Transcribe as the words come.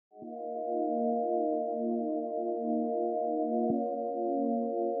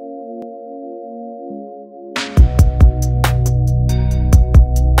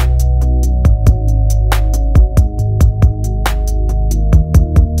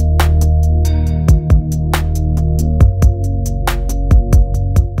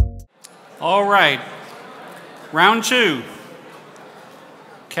Round 2,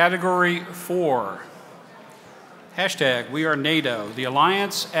 Category 4. Hashtag We Are NATO, the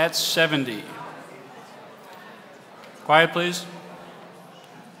alliance at 70. Quiet, please.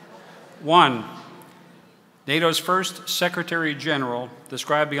 1. NATO's first Secretary General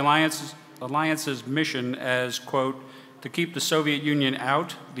described the alliance's mission as, quote, to keep the Soviet Union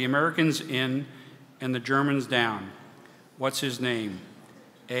out, the Americans in, and the Germans down. What's his name?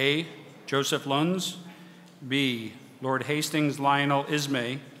 A. Joseph Luns. B. Lord Hastings Lionel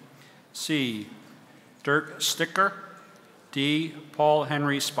Ismay. C. Dirk Sticker. D. Paul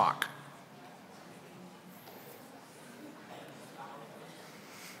Henry Spock.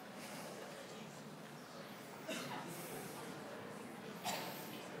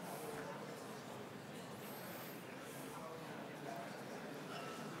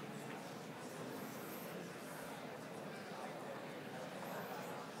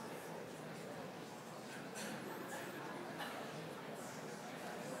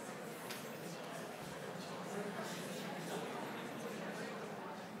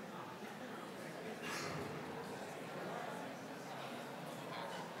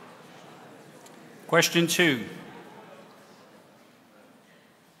 Question 2.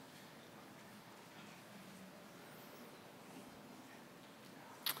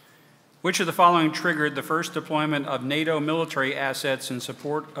 Which of the following triggered the first deployment of NATO military assets in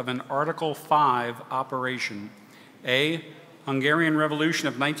support of an Article 5 operation? A. Hungarian Revolution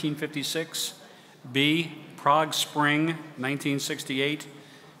of 1956. B. Prague Spring, 1968.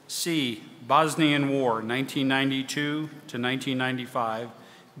 C. Bosnian War, 1992 to 1995.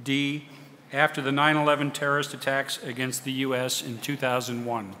 D. After the 9/11 terrorist attacks against the U.S. in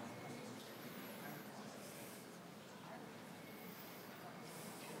 2001.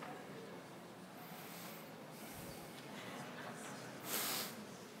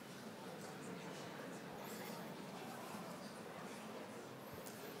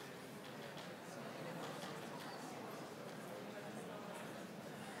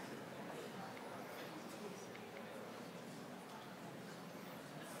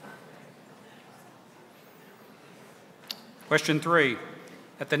 Question 3.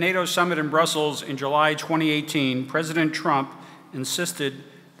 At the NATO summit in Brussels in July 2018, President Trump insisted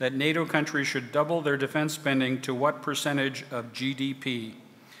that NATO countries should double their defense spending to what percentage of GDP?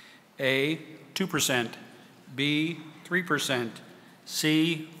 A. 2%, B. 3%,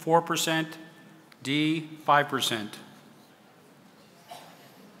 C. 4%, D. 5%.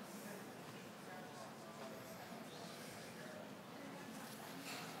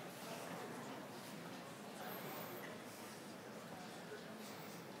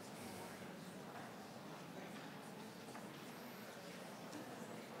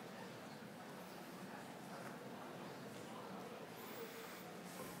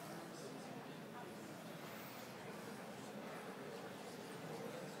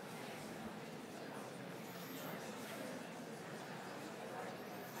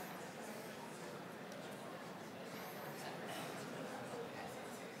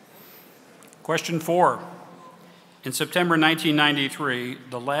 Question 4. In September 1993,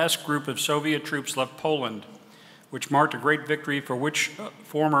 the last group of Soviet troops left Poland, which marked a great victory for which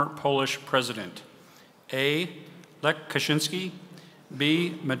former Polish president? A. Lech Kaczynski,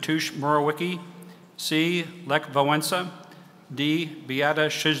 B. Mateusz Morawiecki, C. Lech Wałęsa, D. Beata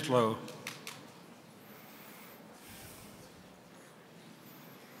Szydło.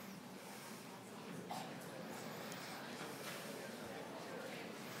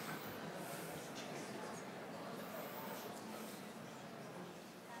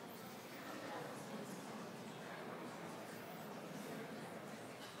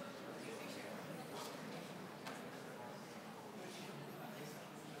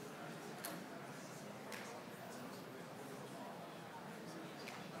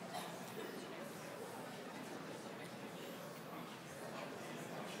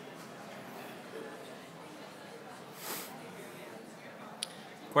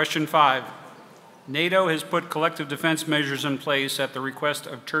 Question 5. NATO has put collective defense measures in place at the request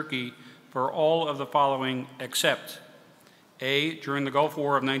of Turkey for all of the following except A. During the Gulf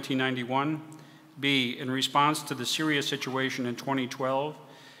War of 1991, B. In response to the Syria situation in 2012,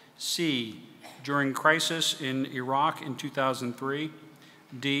 C. During crisis in Iraq in 2003,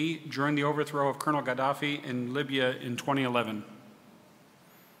 D. During the overthrow of Colonel Gaddafi in Libya in 2011.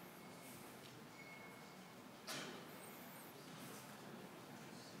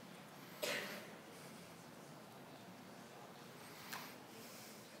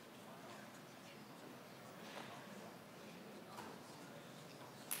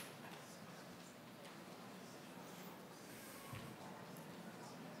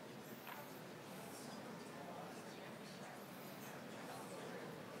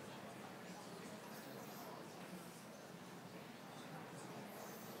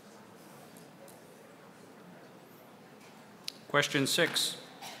 Question 6.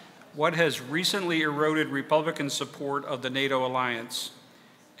 What has recently eroded Republican support of the NATO alliance?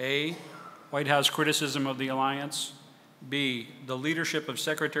 A, White House criticism of the alliance. B, the leadership of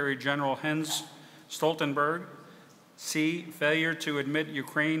Secretary General Jens Stoltenberg. C, failure to admit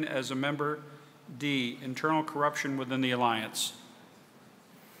Ukraine as a member. D, internal corruption within the alliance.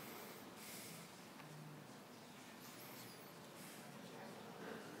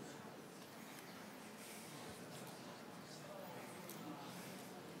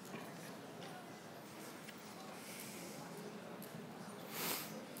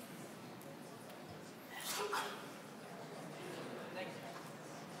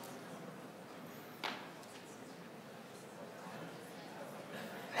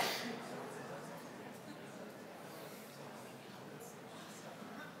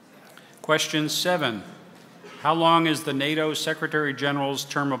 Question 7. How long is the NATO Secretary General's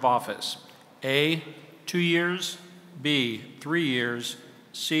term of office? A, 2 years. B, 3 years.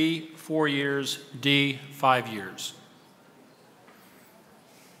 C, 4 years. D, 5 years.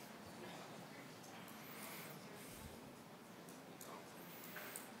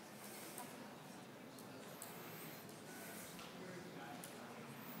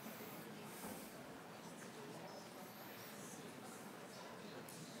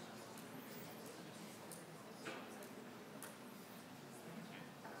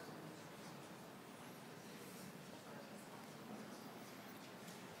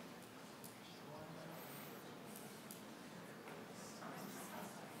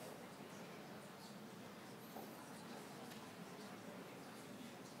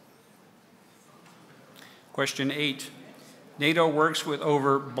 Question 8. NATO works with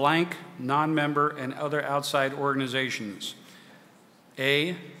over blank, non-member, and other outside organizations.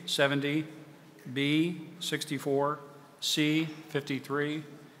 A, 70, B, 64, C, 53,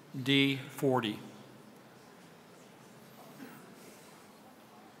 D, 40.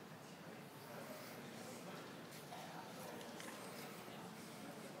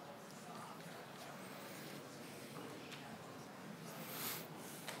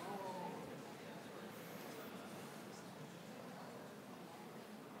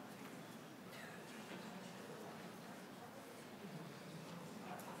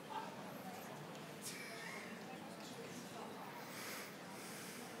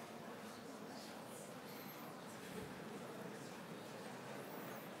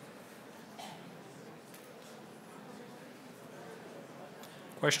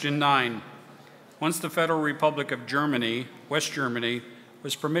 Question 9. Once the Federal Republic of Germany, West Germany,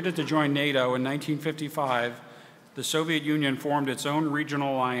 was permitted to join NATO in 1955, the Soviet Union formed its own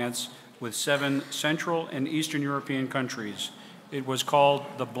regional alliance with 7 Central and Eastern European countries. It was called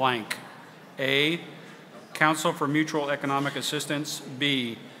the blank. A, Council for Mutual Economic Assistance.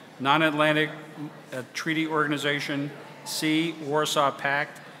 B, Non-Atlantic Treaty Organization. C, Warsaw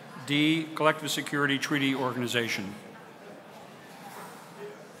Pact. D, Collective Security Treaty Organization.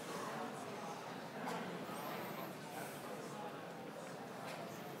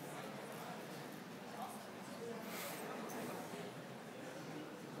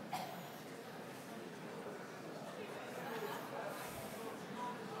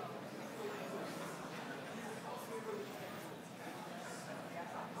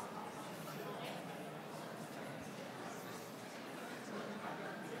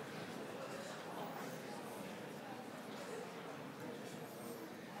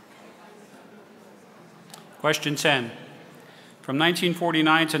 Question 10. From 1949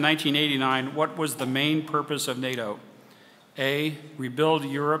 to 1989, what was the main purpose of NATO? A, rebuild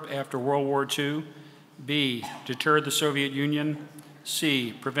Europe after World War II. B, deter the Soviet Union.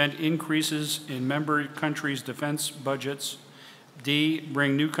 C, prevent increases in member countries' defense budgets. D,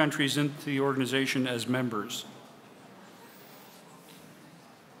 bring new countries into the organization as members.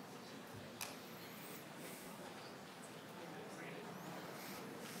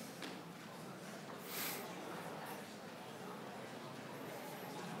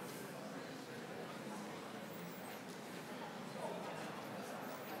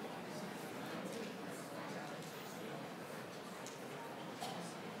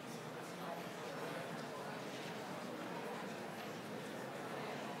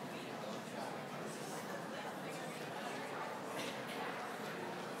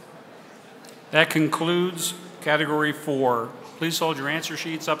 That concludes category 4. Please hold your answer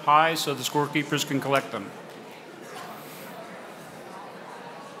sheets up high so the scorekeepers can collect them.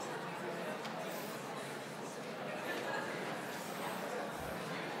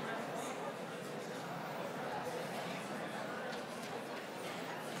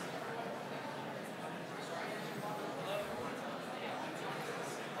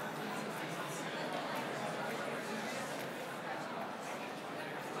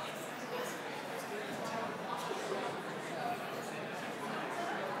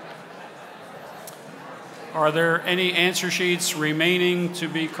 Are there any answer sheets remaining to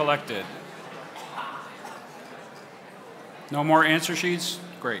be collected? No more answer sheets?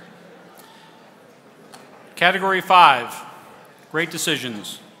 Great. Category 5, great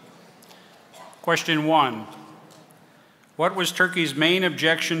decisions. Question 1. What was Turkey's main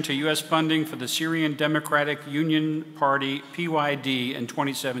objection to U.S. funding for the Syrian Democratic Union Party, PYD, in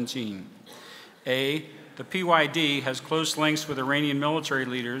 2017? A, the PYD has close links with Iranian military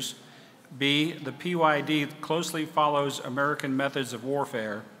leaders. B, the PYD closely follows American methods of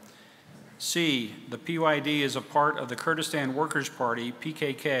warfare. C, the PYD is a part of the Kurdistan Workers' Party,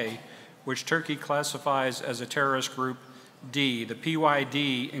 PKK, which Turkey classifies as a terrorist group. D, the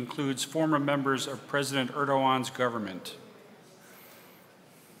PYD includes former members of President Erdogan's government.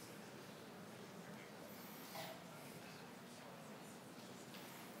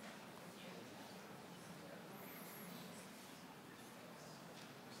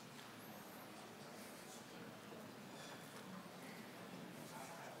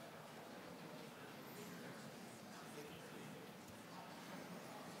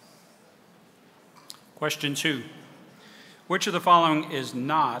 Question 2. Which of the following is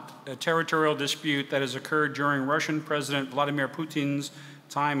not a territorial dispute that has occurred during Russian President Vladimir Putin's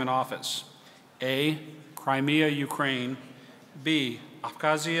time in office? A, Crimea, Ukraine. B,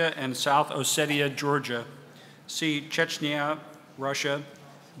 Abkhazia and South Ossetia, Georgia. C, Chechnya, Russia.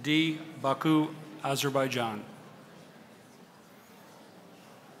 D, Baku, Azerbaijan.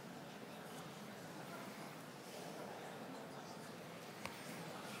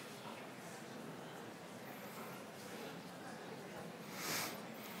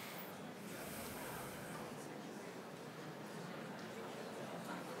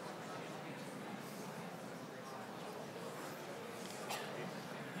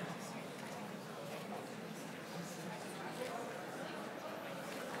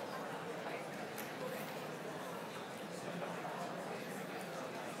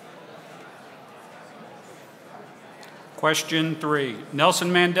 Question 3.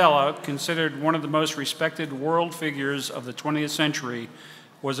 Nelson Mandela, considered one of the most respected world figures of the 20th century,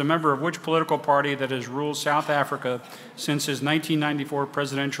 was a member of which political party that has ruled South Africa since his 1994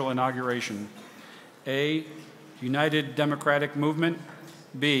 presidential inauguration? A, United Democratic Movement.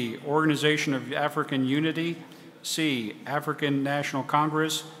 B, Organization of African Unity. C, African National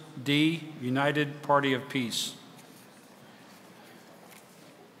Congress. D, United Party of Peace.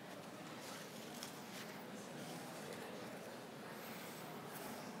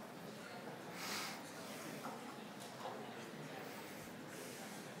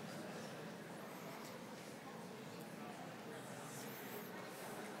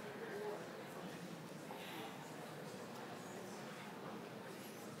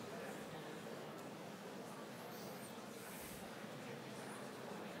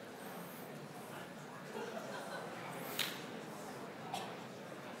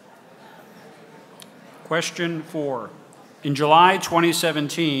 Question 4. In July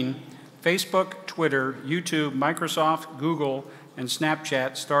 2017, Facebook, Twitter, YouTube, Microsoft, Google, and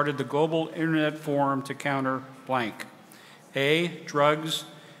Snapchat started the Global Internet Forum to counter blank. A, drugs.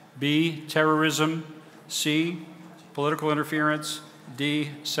 B, terrorism. C, political interference.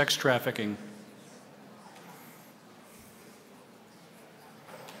 D, sex trafficking.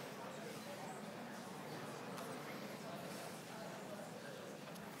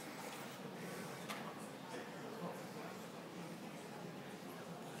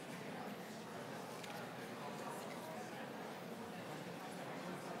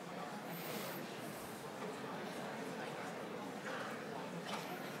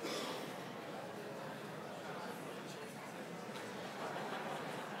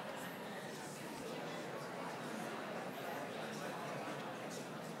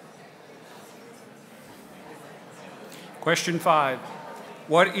 Question 5.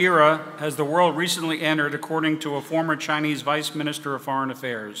 What era has the world recently entered according to a former Chinese Vice Minister of Foreign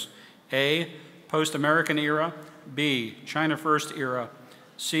Affairs? A, Post-American era. B, China First era.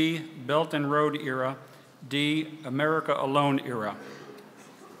 C, Belt and Road era. D, America Alone era.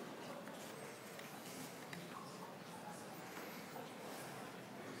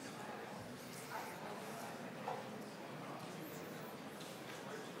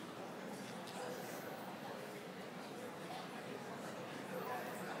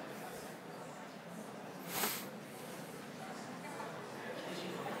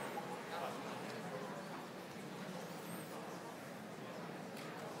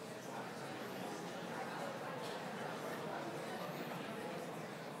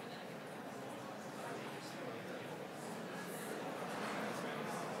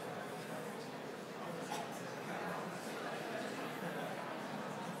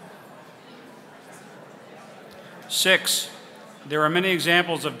 6, there are many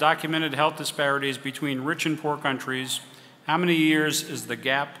examples of documented health disparities between rich and poor countries. How many years is the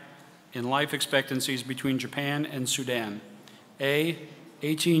gap in life expectancies between Japan and Sudan? A,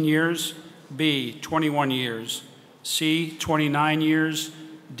 18 years, B, 21 years, C, 29 years,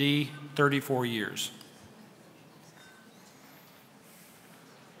 D, 34 years.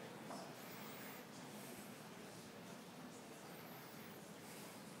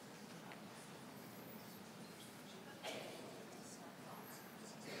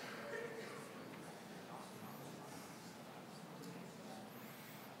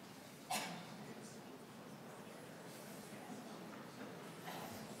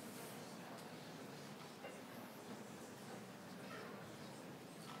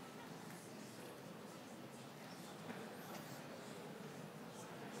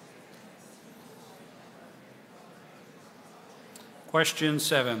 Question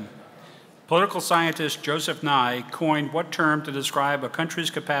 7. Political scientist Joseph Nye coined what term to describe a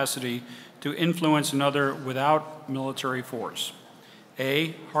country's capacity to influence another without military force?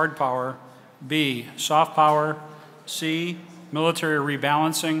 A, hard power, B, soft power, C, military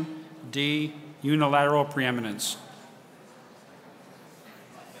rebalancing, D, unilateral preeminence.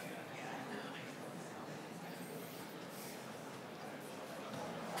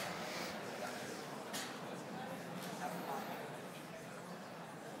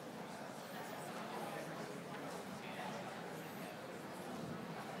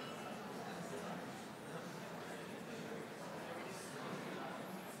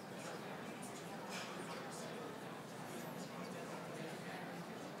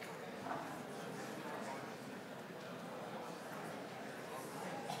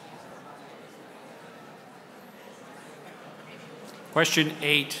 Question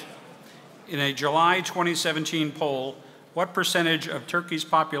 8. In a July 2017 poll, what percentage of Turkey's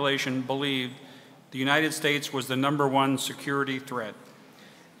population believed the United States was the #1 security threat?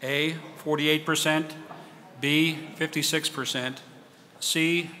 A, 48%, B, 56%,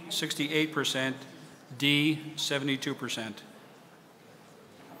 C, 68%, D, 72%.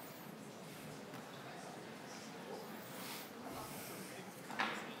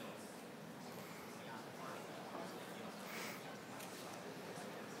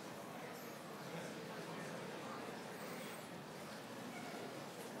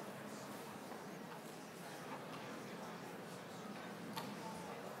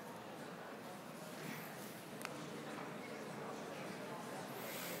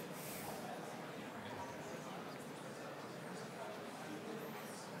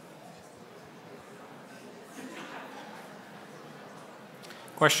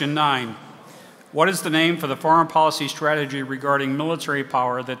 Question 9. What is the name for the foreign policy strategy regarding military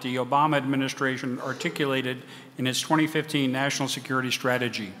power that the Obama administration articulated in its 2015 national security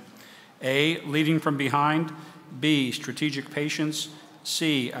strategy? A, leading from behind, B, strategic patience,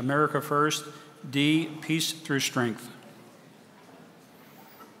 C, America first, D, peace through strength.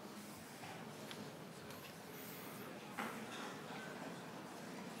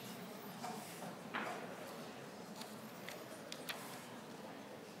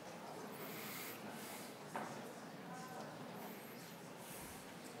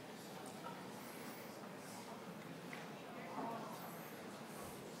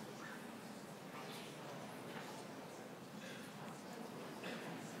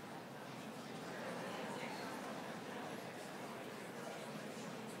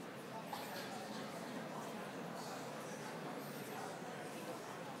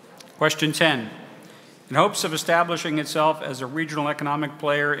 Question 10. In hopes of establishing itself as a regional economic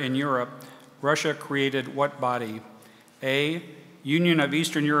player in Europe, Russia created what body? A, Union of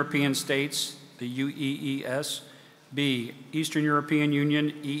Eastern European States, the UEES, B, Eastern European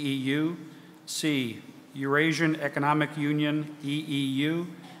Union, EEU, C, Eurasian Economic Union, EEU,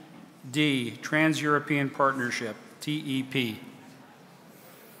 D, Trans-European Partnership, TEP.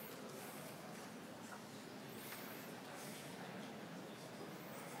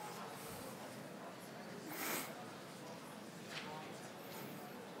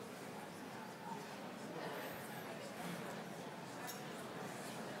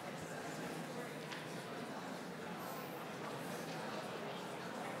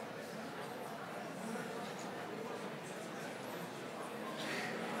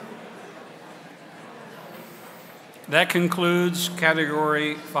 That concludes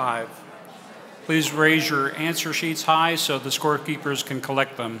category 5. Please raise your answer sheets high so the scorekeepers can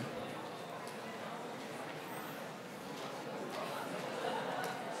collect them.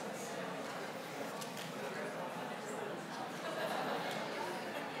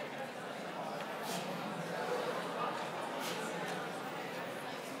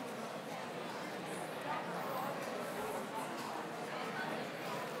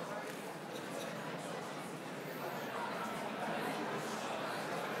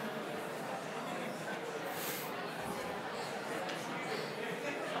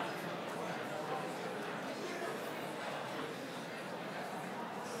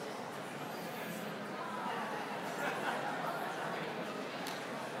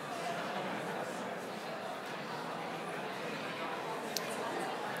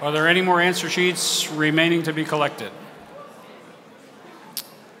 Are there any more answer sheets remaining to be collected?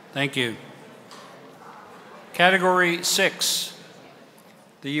 Thank you. Category 6,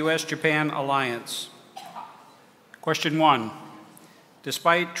 the U.S.-Japan alliance. Question 1.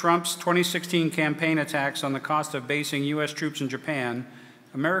 Despite Trump's 2016 campaign attacks on the cost of basing U.S. troops in Japan,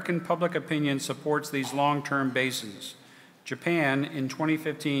 American public opinion supports these long-term bases. Japan, in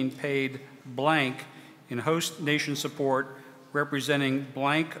 2015, paid blank in host nation support, representing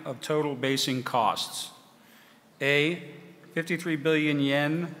blank of total basing costs. A, 53 billion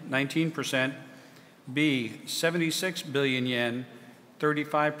yen, 19%. B, 76 billion yen,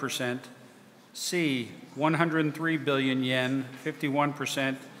 35%. C, 103 billion yen,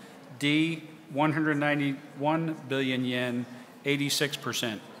 51%. D, 191 billion yen,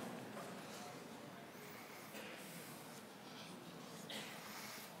 86%.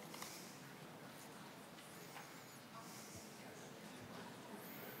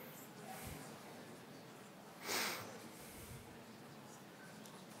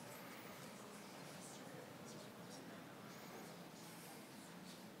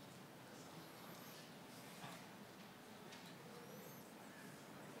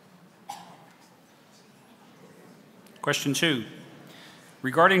 Question 2.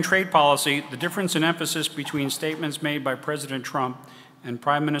 Regarding trade policy, the difference in emphasis between statements made by President Trump and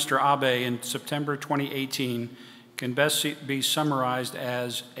Prime Minister Abe in September 2018 can best be summarized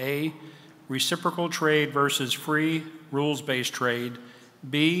as A, reciprocal trade versus free, rules-based trade.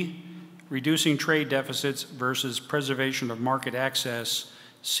 B, reducing trade deficits versus preservation of market access.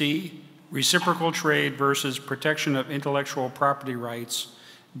 C, reciprocal trade versus protection of intellectual property rights.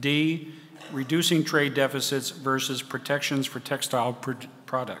 D, reducing trade deficits versus protections for textile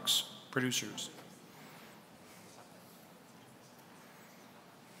producers.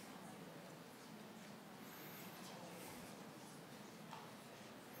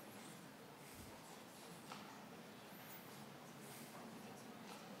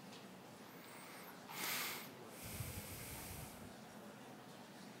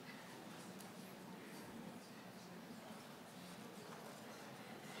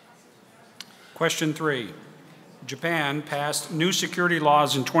 Question 3. Japan passed new security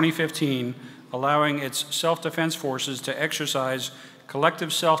laws in 2015 allowing its self-defense forces to exercise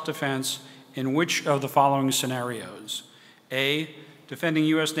collective self-defense in which of the following scenarios? A, defending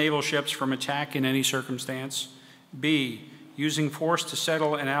U.S. naval ships from attack in any circumstance. B, using force to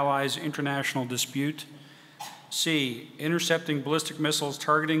settle an ally's international dispute. C, intercepting ballistic missiles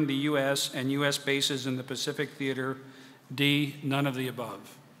targeting the U.S. and U.S. bases in the Pacific theater. D, none of the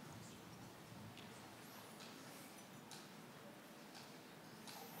above.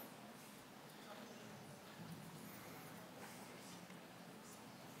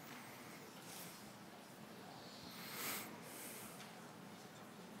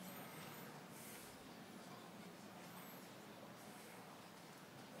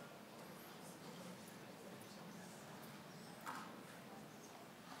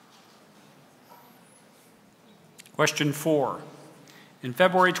 Question 4. In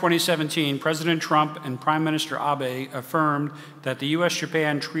February 2017, President Trump and Prime Minister Abe affirmed that the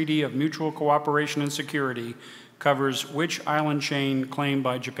U.S.-Japan Treaty of Mutual Cooperation and Security covers which island chain claimed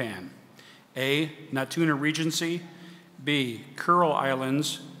by Japan? A, Natuna Regency. B, Kuril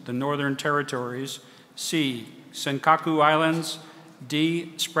Islands, the Northern Territories. C, Senkaku Islands.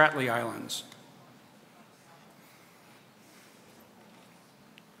 D, Spratly Islands.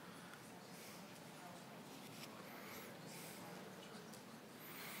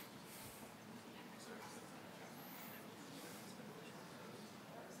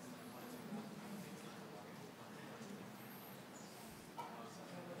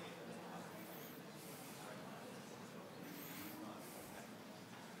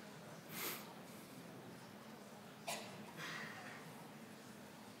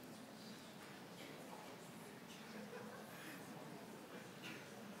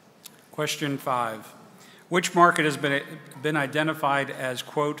 Question 5. Which market has been identified as,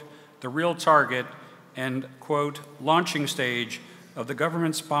 quote, the real target and, quote, launching stage of the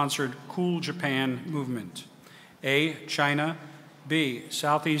government-sponsored Cool Japan movement? A, China. B,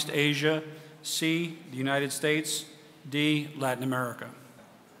 Southeast Asia. C, the United States. D, Latin America.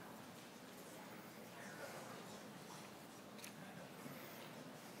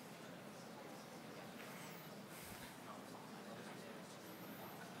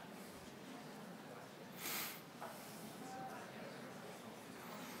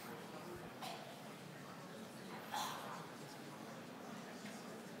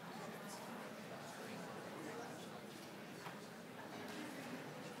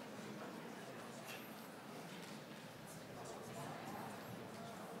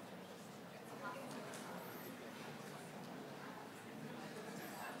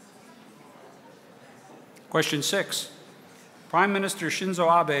 Question 6. Prime Minister Shinzo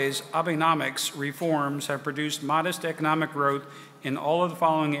Abe's Abenomics reforms have produced modest economic growth in all of the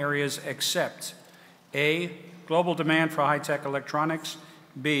following areas except A, global demand for high-tech electronics,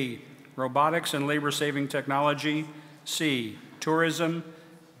 B, robotics and labor-saving technology, C, tourism,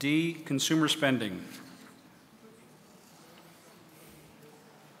 D, consumer spending.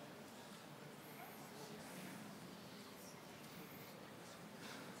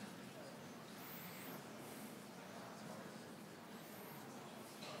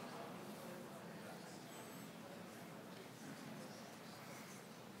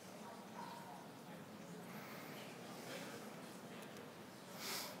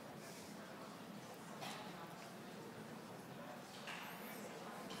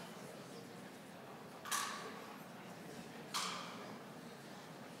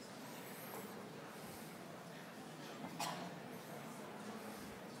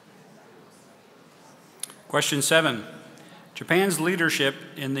 Question 7. Japan's leadership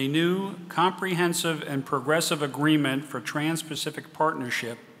in the new Comprehensive and Progressive Agreement for Trans-Pacific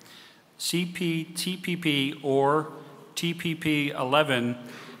Partnership, CPTPP or TPP-11,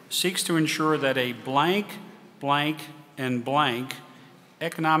 seeks to ensure that a blank, blank, and blank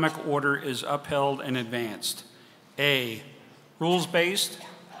economic order is upheld and advanced. A, rules-based,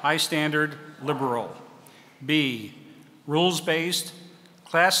 high standard, liberal. B, rules-based,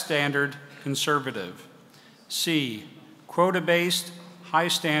 class standard, conservative. C, quota-based, high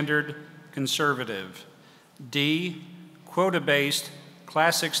standard, conservative. D, quota-based,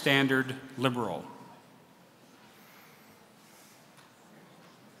 classic standard, liberal.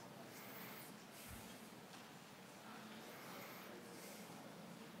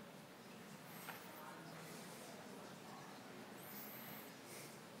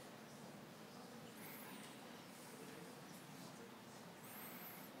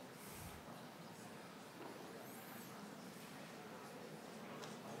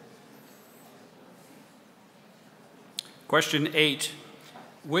 Question 8.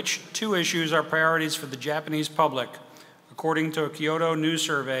 Which two issues are priorities for the Japanese public, according to a Kyodo News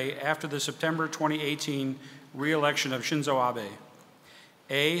survey after the September 2018 re-election of Shinzo Abe?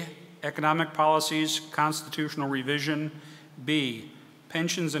 A, economic policies, constitutional revision. B,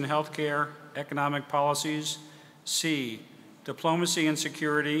 pensions and healthcare, economic policies. C, diplomacy and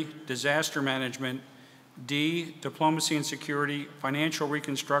security, disaster management. D, diplomacy and security, financial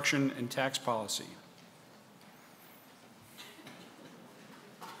reconstruction, and tax policy.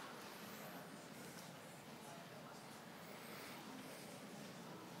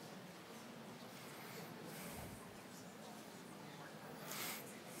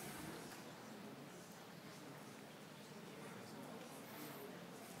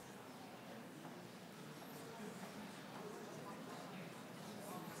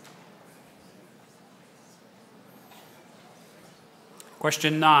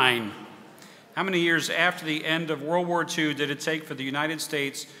 Question 9. How many years after the end of World War II did it take for the United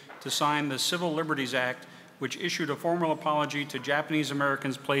States to sign the Civil Liberties Act, which issued a formal apology to Japanese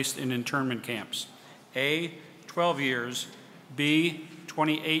Americans placed in internment camps? A, 12 years. B,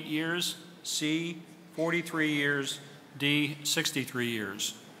 28 years. C, 43 years. D, 63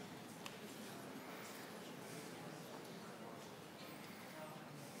 years.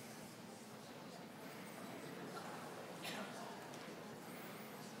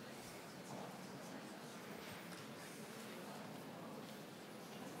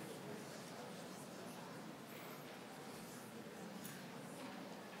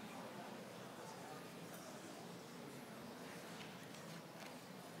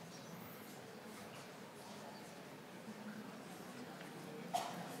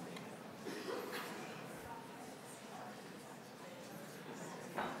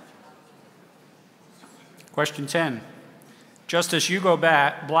 Question 10. Justice Hugo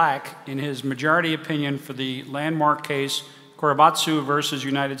Black, in his majority opinion for the landmark case Korematsu versus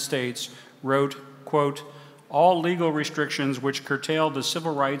United States, wrote, quote, all legal restrictions which curtail the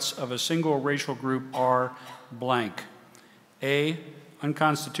civil rights of a single racial group are blank. A,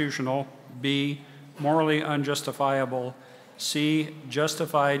 unconstitutional. B, morally unjustifiable. C,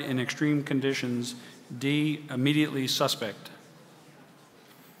 justified in extreme conditions. D, immediately suspect.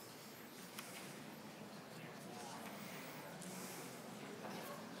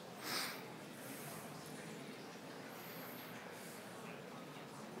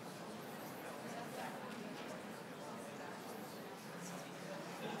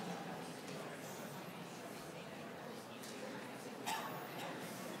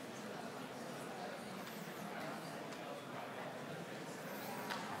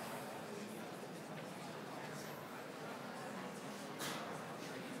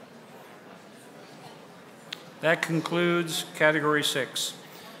 That concludes category 6.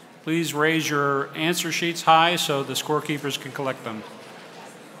 Please raise your answer sheets high so the scorekeepers can collect them.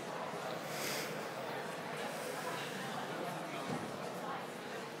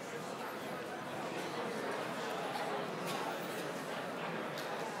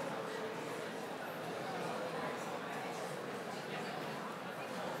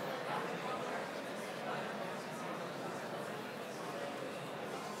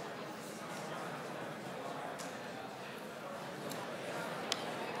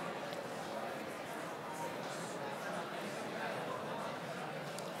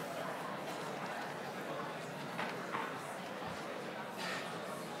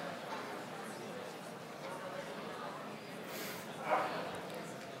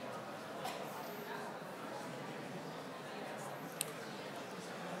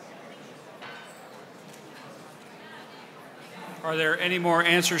 Are there any more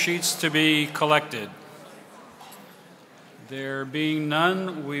answer sheets to be collected? There being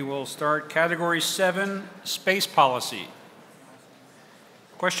none, we will start category 7, space policy.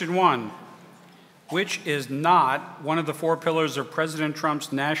 Question 1, which is not one of the 4 pillars of President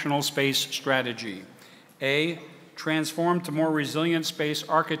Trump's national space strategy? A, transform to more resilient space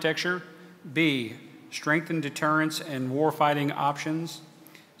architecture. B, strengthen deterrence and warfighting options.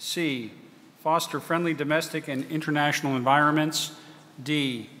 C, foster friendly domestic and international environments.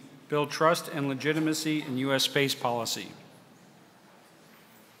 D, build trust and legitimacy in U.S. space policy.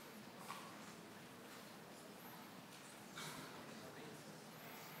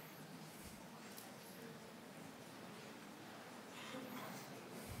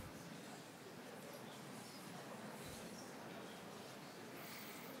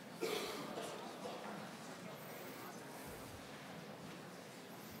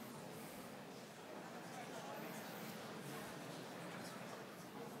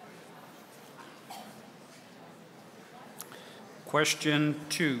 Question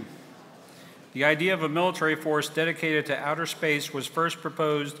 2. The idea of a military force dedicated to outer space was first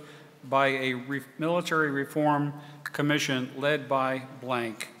proposed by a military reform commission led by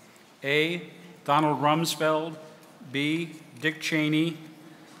blank. A, Donald Rumsfeld. B, Dick Cheney.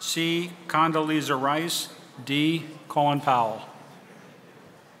 C, Condoleezza Rice. D, Colin Powell.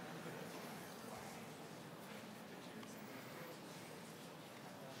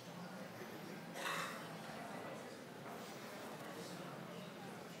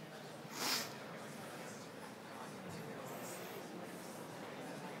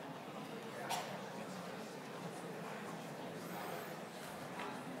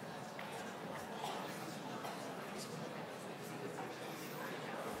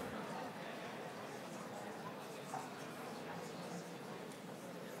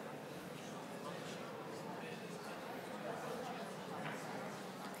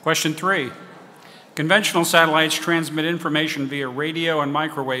 Question 3. Conventional satellites transmit information via radio and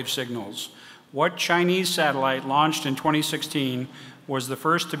microwave signals. What Chinese satellite launched in 2016 was the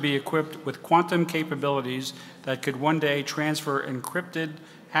first to be equipped with quantum capabilities that could one day transfer encrypted,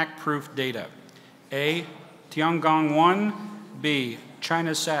 hack-proof data? A, Tiangong-1. B,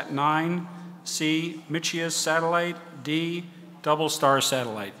 ChinaSat-9. C, Michias satellite. D, Double Star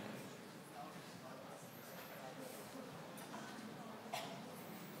satellite.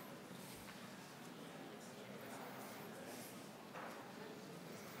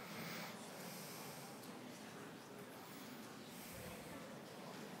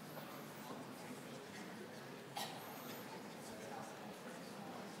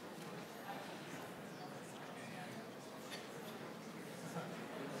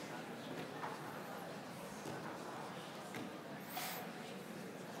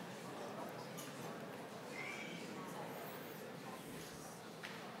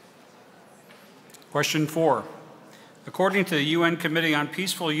 Question 4. According to the UN Committee on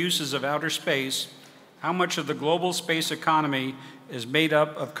Peaceful Uses of Outer Space, how much of the global space economy is made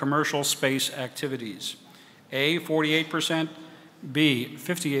up of commercial space activities? A, 48%, B,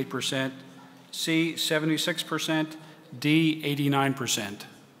 58%, C, 76%, D, 89%.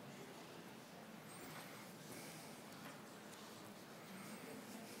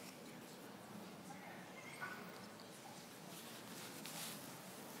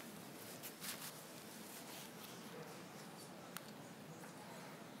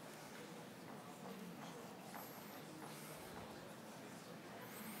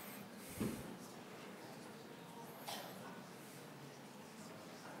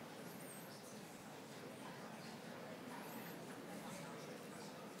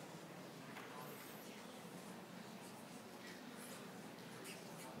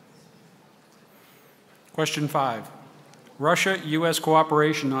 Question 5. Russia-U.S.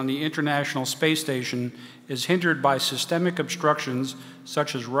 cooperation on the International Space Station is hindered by systemic obstructions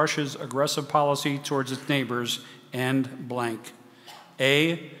such as Russia's aggressive policy towards its neighbors and blank.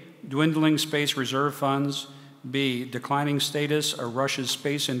 A, dwindling space reserve funds. B, declining status of Russia's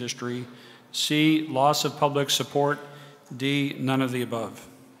space industry. C, loss of public support. D, none of the above.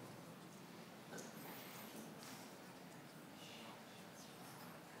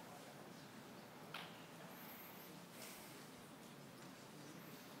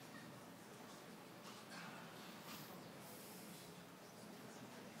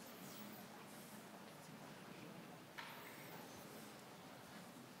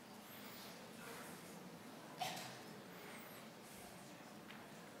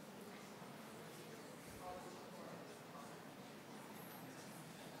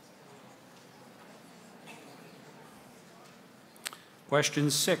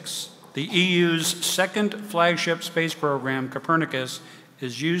 Question 6. The EU's second flagship space program, Copernicus,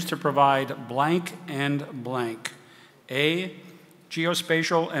 is used to provide blank and blank. A,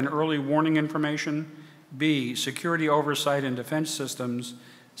 geospatial and early warning information. B, security oversight and defense systems.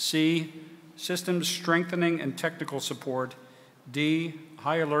 C, systems strengthening and technical support. D,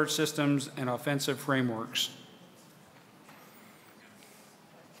 high alert systems and offensive frameworks.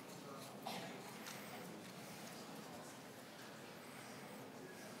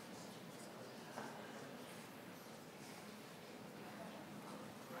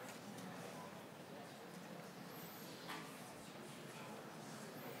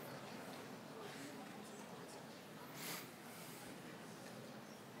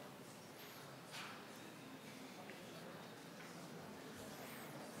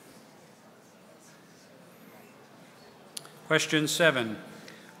 Question 7.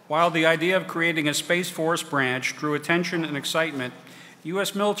 While the idea of creating a Space Force branch drew attention and excitement,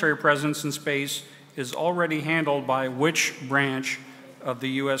 U.S. military presence in space is already handled by which branch of the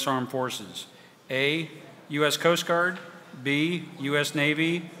U.S. Armed Forces? A, U.S. Coast Guard. B, U.S.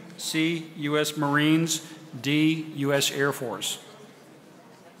 Navy. C, U.S. Marines. D, U.S. Air Force.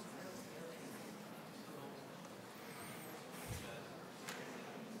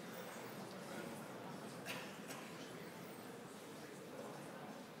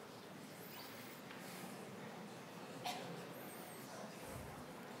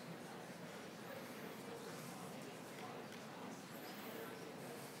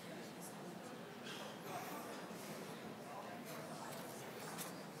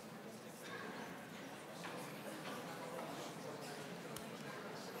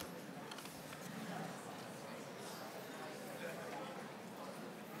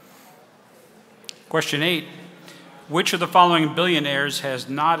 Question 8. Which of the following billionaires has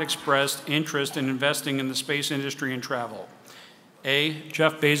not expressed interest in investing in the space industry and travel? A,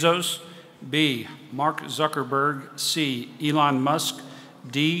 Jeff Bezos. B, Mark Zuckerberg. C, Elon Musk.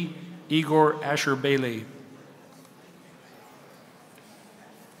 D, Igor Asher-Bailey.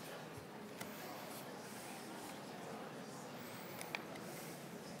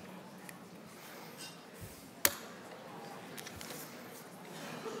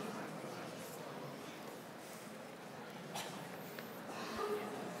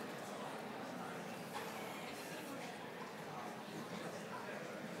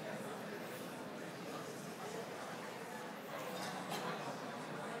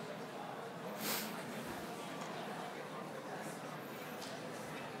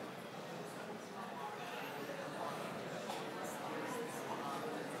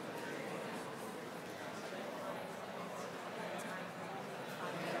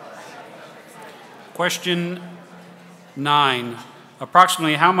 Question 9.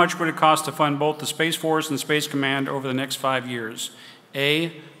 Approximately how much would it cost to fund both the Space Force and Space Command over the next 5 years?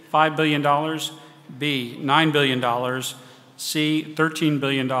 A, $5 billion. B, $9 billion. C, $13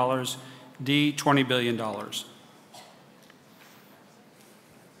 billion. D, $20 billion.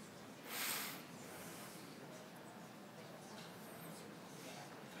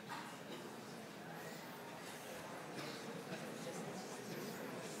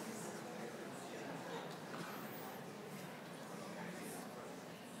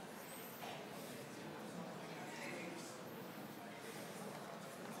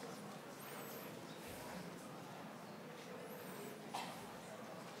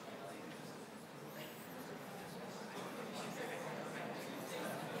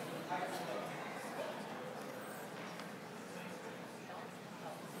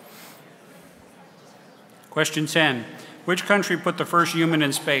 Question 10. Which country put the first human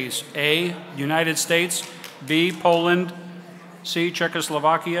in space? A, United States. B, Poland. C,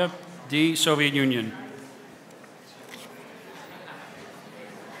 Czechoslovakia. D, Soviet Union.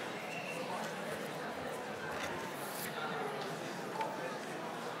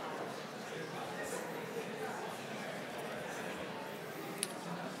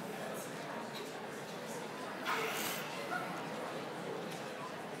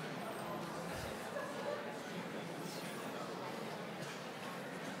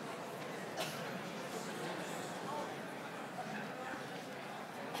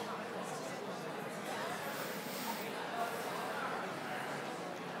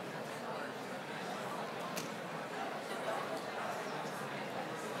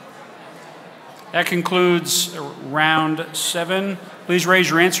 That concludes round 7. Please raise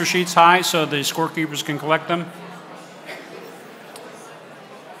your answer sheets high so the scorekeepers can collect them.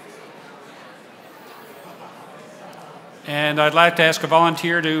 And I'd like to ask a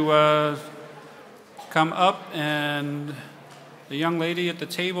volunteer to come up, and the young lady at the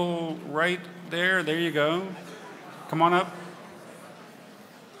table right there you go. Come on up.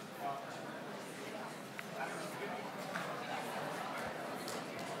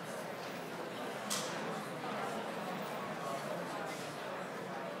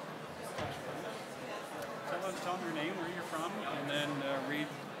 Tell them your name, where you're from, and then read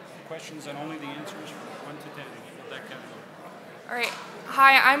the questions and only the answers from 1 to 10 of that category. All right.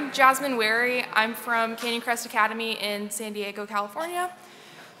 Hi, I'm Jasmine Wary. I'm from Canyon Crest Academy in San Diego, California.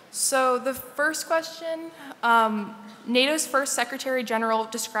 So the first question, NATO's first Secretary General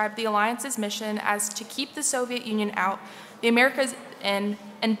described the alliance's mission as to keep the Soviet Union out, the Americas in,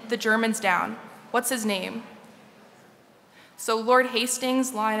 and the Germans down. What's his name? So Lord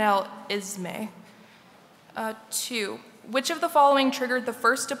Hastings Lionel Ismay. 2. Which of the following triggered the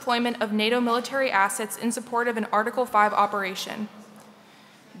first deployment of NATO military assets in support of an Article 5 operation?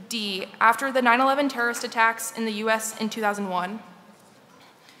 D. After the 9/11 terrorist attacks in the US in 2001.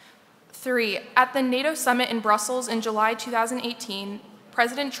 3. At the NATO summit in Brussels in July 2018,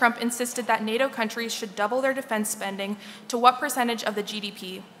 President Trump insisted that NATO countries should double their defense spending to what percentage of the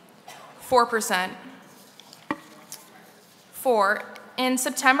GDP? 4%. 4. In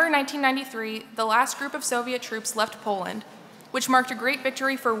September 1993, the last group of Soviet troops left Poland, which marked a great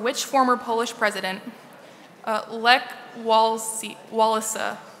victory for which former Polish president? Lech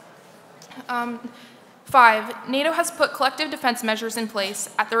Walesa. 5. NATO has put collective defense measures in place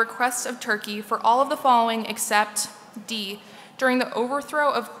at the request of Turkey for all of the following except D. During the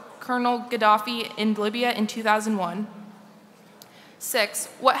overthrow of Colonel Gaddafi in Libya in 2001. 6.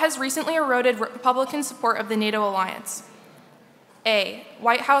 What has recently eroded Republican support of the NATO alliance? A.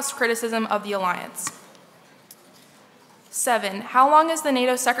 White House criticism of the alliance. 7. How long is the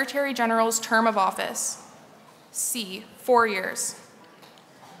NATO Secretary General's term of office? C. 4 years.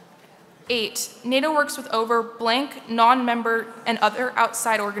 8. NATO works with over blank, non-member, and other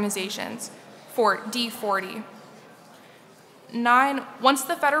outside organizations. For D40. 9. Once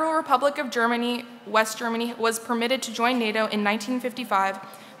the Federal Republic of Germany, West Germany, was permitted to join NATO in 1955,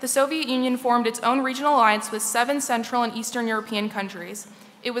 the Soviet Union formed its own regional alliance with 7 Central and Eastern European countries.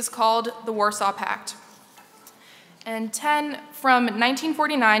 It was called the Warsaw Pact. And 10, from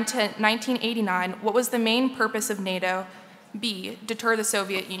 1949 to 1989, what was the main purpose of NATO? B, deter the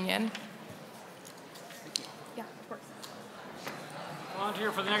Soviet Union. Yeah, of course.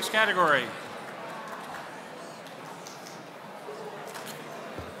 Volunteer for the next category.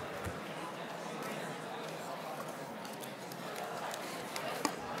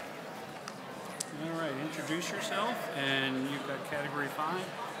 All right, introduce yourself, and you've got category 5.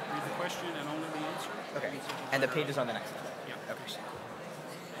 Read the question and only the answer. Okay, and the page is on the next one. Yeah. Okay.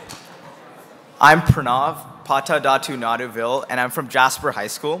 I'm Pranav Patadatu Naduville, and I'm from Jasper High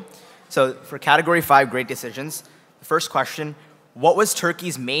School. So for category 5, great decisions, the first question, what was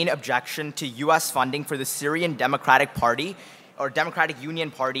Turkey's main objection to US funding for the Syrian Democratic Party, or Democratic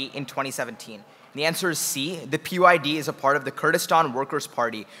Union Party in 2017? The answer is C. The PYD is a part of the Kurdistan Workers'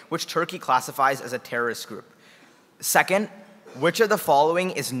 Party, which Turkey classifies as a terrorist group. Second, which of the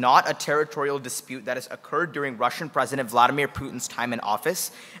following is not a territorial dispute that has occurred during Russian President Vladimir Putin's time in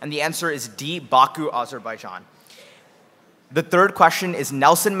office? And the answer is D. Baku, Azerbaijan. The third question is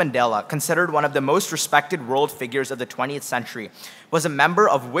Nelson Mandela, considered one of the most respected world figures of the 20th century, was a member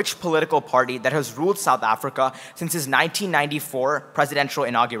of which political party that has ruled South Africa since his 1994 presidential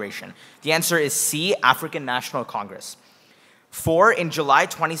inauguration? The answer is C. African National Congress. 4, in July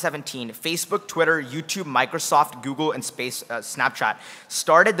 2017, Facebook, Twitter, YouTube, Microsoft, Google, and Snapchat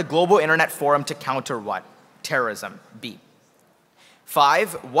started the Global Internet Forum to counter what? Terrorism. B.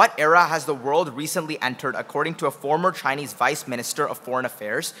 5, what era has the world recently entered according to a former Chinese Vice Minister of Foreign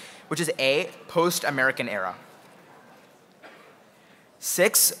Affairs, which is A, post-American era.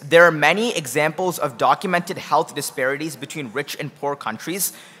 6, there are many examples of documented health disparities between rich and poor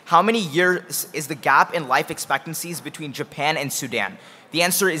countries. How many years is the gap in life expectancies between Japan and Sudan? The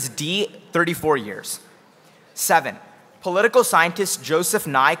answer is D, 34 years. 7, political scientist Joseph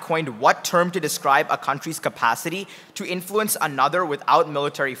Nye coined what term to describe a country's capacity to influence another without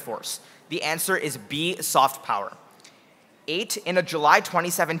military force? The answer is B, soft power. 8, in a July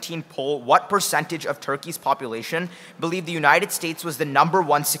 2017 poll, what percentage of Turkey's population believed the United States was the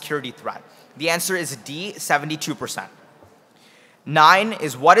 #1 security threat? The answer is D, 72%. 9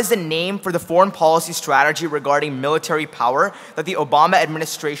 is what is the name for the foreign policy strategy regarding military power that the Obama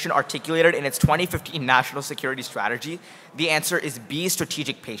administration articulated in its 2015 national security strategy? The answer is B,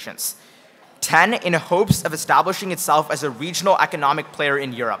 strategic patience. 10, in hopes of establishing itself as a regional economic player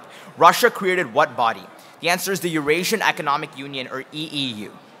in Europe, Russia created what body? The answer is the Eurasian Economic Union, or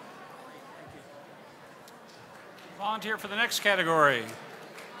EEU. Volunteer for the next category.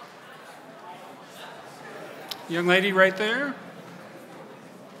 Young lady right there.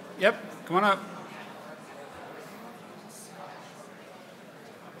 Yep, come on up.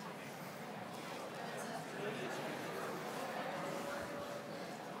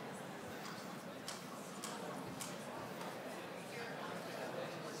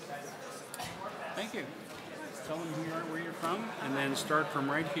 Thank you. Tell them who you are, where you're from, and then start from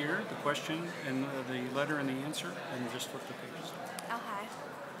right here, the question and the letter and the answer, and just flip the pages. Oh, hi.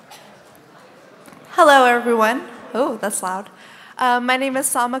 Hello, everyone. Oh, that's loud. My name is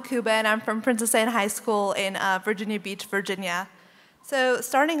Salma Kuba, and I'm from Princess Anne High School in Virginia Beach, Virginia. So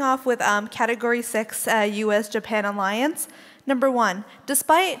starting off with Category 6, U.S.-Japan alliance. Number 1,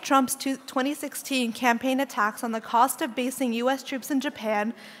 despite Trump's 2016 campaign attacks on the cost of basing U.S. troops in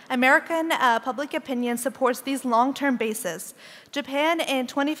Japan, American public opinion supports these long-term bases. Japan in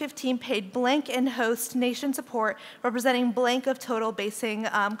 2015 paid blank in host nation support, representing blank of total basing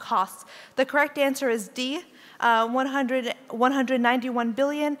costs. The correct answer is D, 191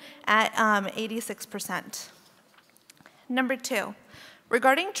 billion at 86%. Number 2.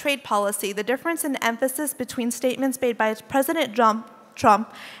 Regarding trade policy, the difference in emphasis between statements made by President Trump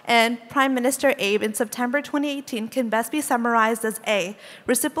and Prime Minister Abe in September 2018 can best be summarized as A,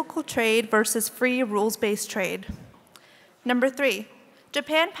 reciprocal trade versus free rules-based trade. Number 3,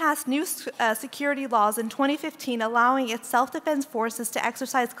 Japan passed new security laws in 2015 allowing its self-defense forces to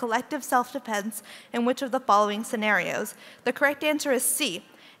exercise collective self-defense in which of the following scenarios? The correct answer is C,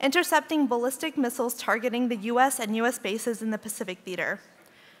 intercepting ballistic missiles targeting the U.S. and U.S. bases in the Pacific Theater.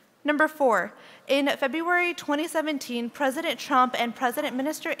 Number 4, in February 2017, President Trump and President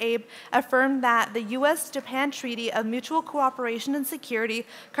Minister Abe affirmed that the U.S.-Japan Treaty of Mutual Cooperation and Security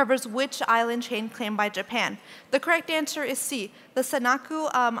covers which island chain claimed by Japan? The correct answer is C, the Senkaku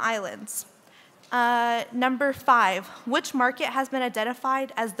Islands. Number 5, which market has been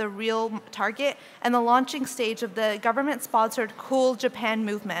identified as the real target and the launching stage of the government-sponsored Cool Japan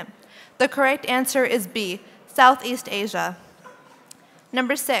movement? The correct answer is B, Southeast Asia.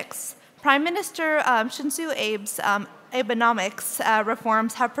 Number 6, Prime Minister Shinzo Abe's Abenomics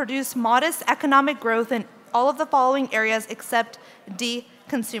reforms have produced modest economic growth in all of the following areas except D,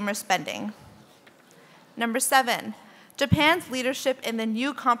 consumer spending. Number 7, Japan's leadership in the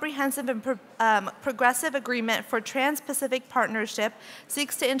new comprehensive and progressive agreement for Trans-Pacific Partnership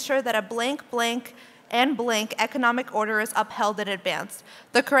seeks to ensure that a blank economic order is upheld and advanced.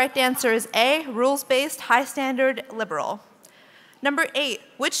 The correct answer is A, rules-based, high-standard, liberal. Number 8,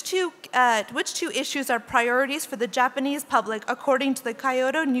 which two issues are priorities for the Japanese public according to the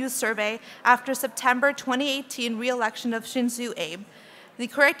Kyoto News Survey after September 2018 re-election of Shinzo Abe? The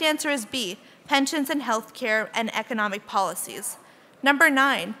correct answer is B, pensions and healthcare and economic policies. Number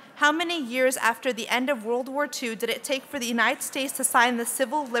 9, how many years after the end of World War II did it take for the United States to sign the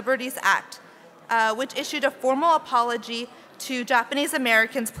Civil Liberties Act, which issued a formal apology to Japanese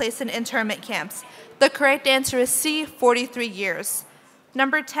Americans placed in internment camps? The correct answer is C, 43 years.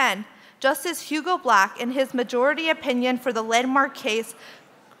 Number 10, Justice Hugo Black, in his majority opinion for the landmark case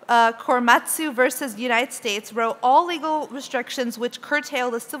Korematsu versus United States, wrote all legal restrictions which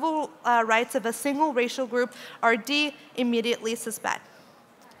curtail the civil rights of a single racial group are D, immediately suspend.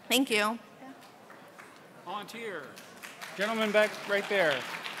 Thank you. Volunteer. Gentleman back right there.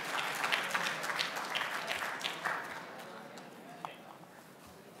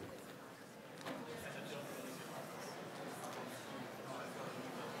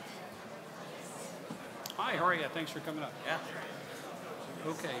 Hi, how are you? Thanks for coming up. Yeah.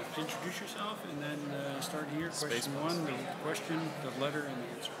 Okay, introduce yourself and then start here. Question 1, the question, the letter, and the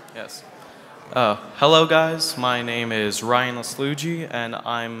answer. Yes. Hello, guys. My name is Ryan Laslugi, and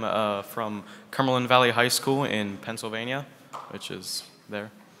I'm from Cumberland Valley High School in Pennsylvania, which is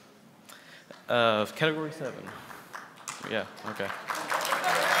there. Category 7. Yeah, okay.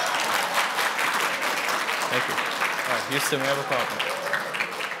 Thank you. All right, Houston, we have a problem.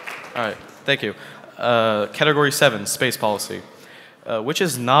 All right, thank you. Category 7, space policy. Which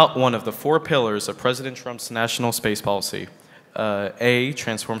is not one of the 4 pillars of President Trump's national space policy? A,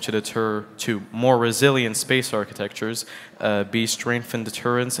 transform to more resilient space architectures. B, strengthen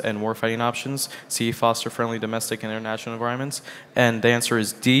deterrence and warfighting options. C, foster friendly domestic and international environments. And the answer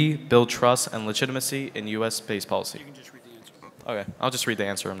is D, build trust and legitimacy in U.S. space policy. You can just read the answer. Okay, I'll just read the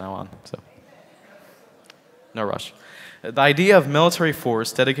answer from now on. So, no rush. The idea of military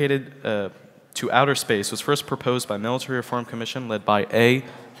force dedicated to outer space was first proposed by Military Reform Commission led by A.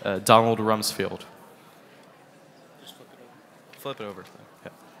 Donald Rumsfeld. Just flip it over.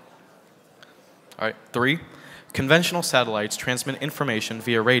 Yeah. All right, 3. Conventional satellites transmit information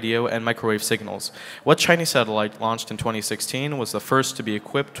via radio and microwave signals. What Chinese satellite launched in 2016 was the first to be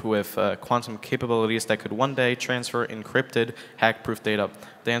equipped with quantum capabilities that could one day transfer encrypted, hack-proof data?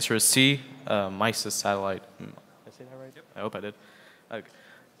 The answer is C, Mises satellite. Did I say that right? Yep. I hope I did. Okay.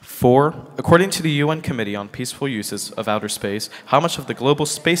 4. According to the UN Committee on Peaceful Uses of Outer Space, how much of the global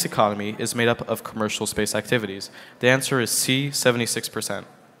space economy is made up of commercial space activities? The answer is C, 76%.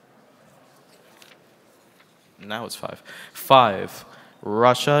 Now it's 5. 5.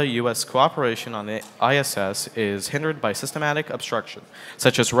 Russia-U.S. cooperation on the ISS is hindered by systematic obstruction,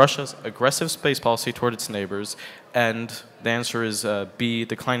 such as Russia's aggressive space policy toward its neighbors, and the answer is B,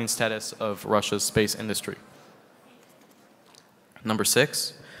 declining status of Russia's space industry. Number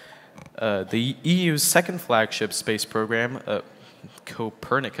 6. The EU's second flagship space program,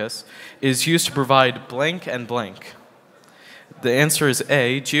 Copernicus, is used to provide blank and blank. The answer is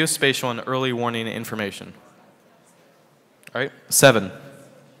A, geospatial and early warning information. All right, 7.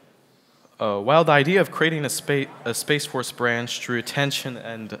 While the idea of creating a Space Force branch drew attention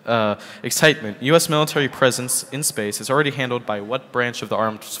and excitement, U.S. military presence in space is already handled by what branch of the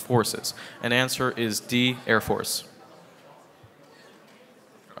armed forces? And answer is D, Air Force.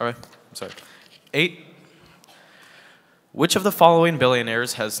 All right, I'm sorry. 8. Which of the following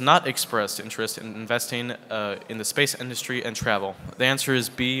billionaires has not expressed interest in investing in the space industry and travel? The answer is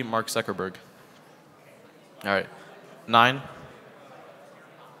B, Mark Zuckerberg. All right. 9?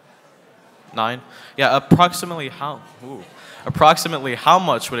 9? Yeah, approximately how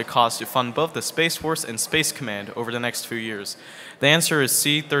much would it cost to fund both the Space Force and Space Command over the next few years? The answer is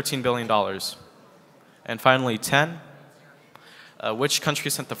C, $13 billion. And finally, 10. Which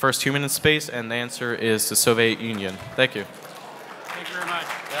country sent the first human in space? And the answer is the Soviet Union. Thank you. Thank you very much.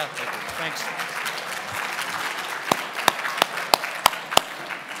 Yeah, thank you. Thanks.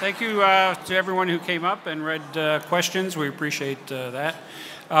 Thank you to everyone who came up and read questions. We appreciate that.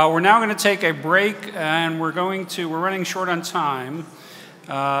 We're now going to take a break, and we're running short on time.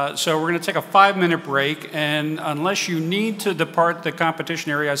 So we're going to take a 5-minute break, and unless you need to depart the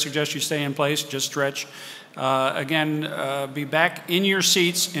competition area, I suggest you stay in place, just stretch. Be back in your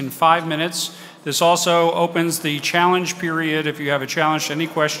seats in 5 minutes. This also opens the challenge period if you have a challenge to any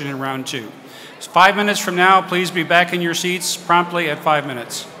question in round 2. 5 minutes from now, please be back in your seats promptly at 5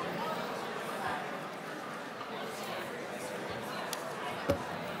 minutes.